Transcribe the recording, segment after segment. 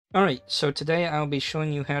Alright, so today I'll be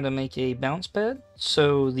showing you how to make a bounce pad.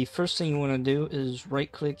 So the first thing you want to do is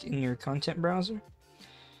right click in your content browser,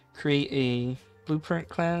 create a blueprint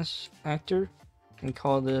class actor, and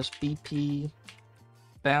call this BP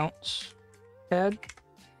bounce pad.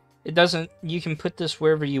 You can put this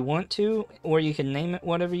wherever you want to, or you can name it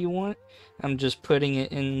whatever you want. I'm just putting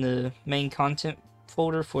it in the main content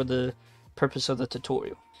folder for the purpose of the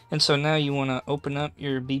tutorial. And so now you want to open up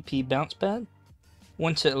your BP bounce pad.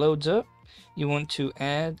 Once it loads up, you want to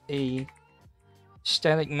add a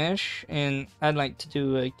static mesh, and I'd like to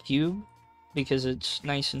do a cube because it's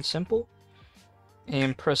nice and simple.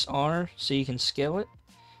 And press R so you can scale it.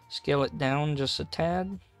 Scale it down just a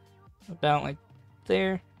tad, about like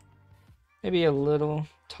there. Maybe a little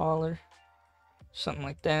taller, something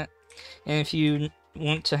like that. And if you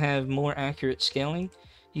want to have more accurate scaling,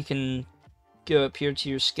 you can go up here to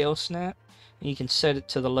your scale snap and you can set it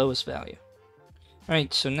to the lowest value.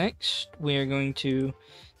 Alright, so next we are going to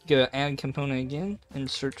go add component again and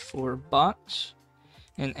search for box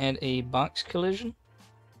and add a box collision.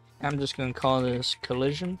 I'm just going to call this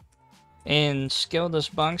collision and scale this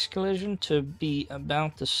box collision to be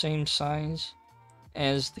about the same size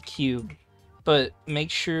as the cube, but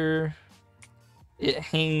make sure it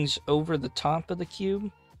hangs over the top of the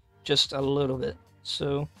cube just a little bit.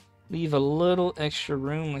 So leave a little extra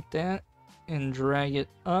room like that and drag it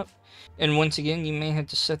up. And once again, you may have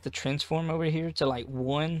to set the transform over here to like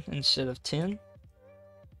 1 instead of 10.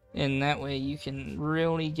 And that way you can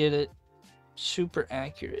really get it super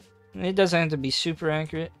accurate. And it doesn't have to be super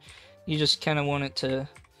accurate. You just kind of want it to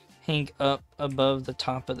hang up above the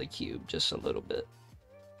top of the cube just a little bit.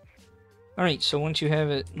 Alright, so once you have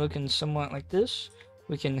it looking somewhat like this,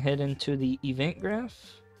 we can head into the event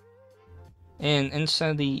graph. And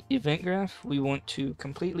inside the event graph, we want to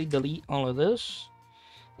completely delete all of this.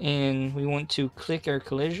 And we want to click our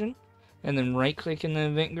collision and then right click in the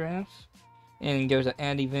event graph and go to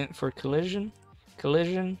add event for collision,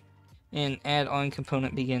 and add on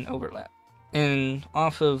component begin overlap. And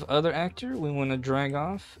off of other actor, we want to drag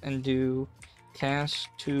off and do cast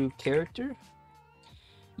to character.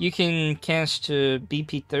 You can cast to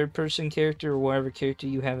BP third person character or whatever character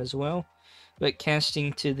you have as well, but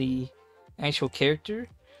casting to the actual character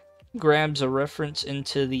grabs a reference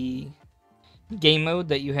into the game mode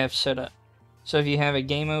that you have set up. So if you have a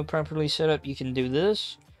game mode properly set up, you can do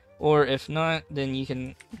this, or if not, then you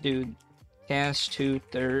can do cast to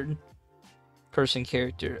third person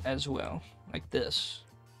character as well, like this.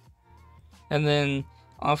 And then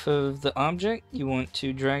off of the object, you want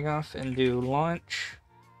to drag off and do launch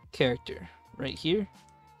character right here.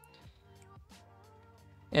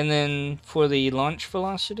 And then for the launch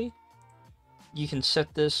velocity, you can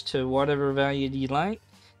set this to whatever value you like.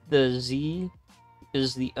 The Z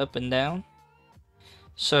is the up and down.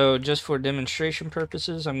 So just for demonstration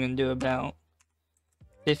purposes, I'm going to do about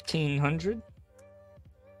 1500.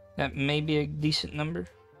 That may be a decent number.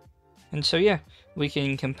 And so yeah, we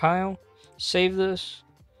can compile, save this,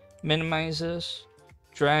 minimize this,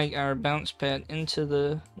 drag our bounce pad into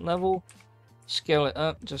the level, scale it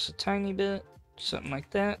up just a tiny bit, something like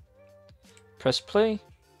that. Press play.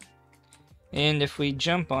 And if we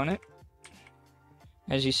jump on it,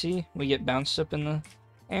 as you see, we get bounced up in the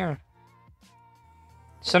air.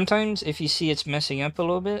 Sometimes if you see it's messing up a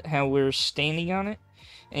little bit, how we're standing on it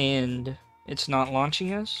and it's not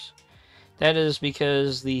launching us, that is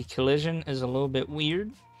because the collision is a little bit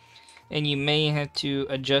weird and you may have to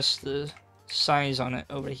adjust the size on it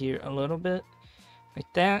over here a little bit,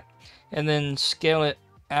 like that, and then scale it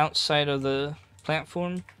outside of the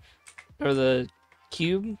platform or the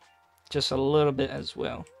cube just a little bit as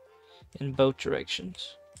well in both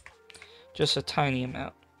directions, just a tiny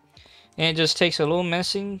amount. And it just takes a little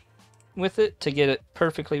messing with it to get it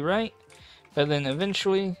perfectly right, but then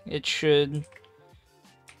eventually it should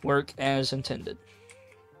work as intended.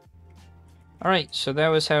 Alright, so that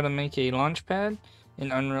was how to make a launch pad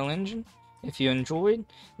in Unreal Engine. If you enjoyed,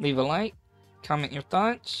 leave a like, comment your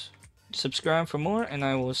thoughts, subscribe for more, and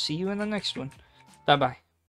I will see you in the next one. Bye bye.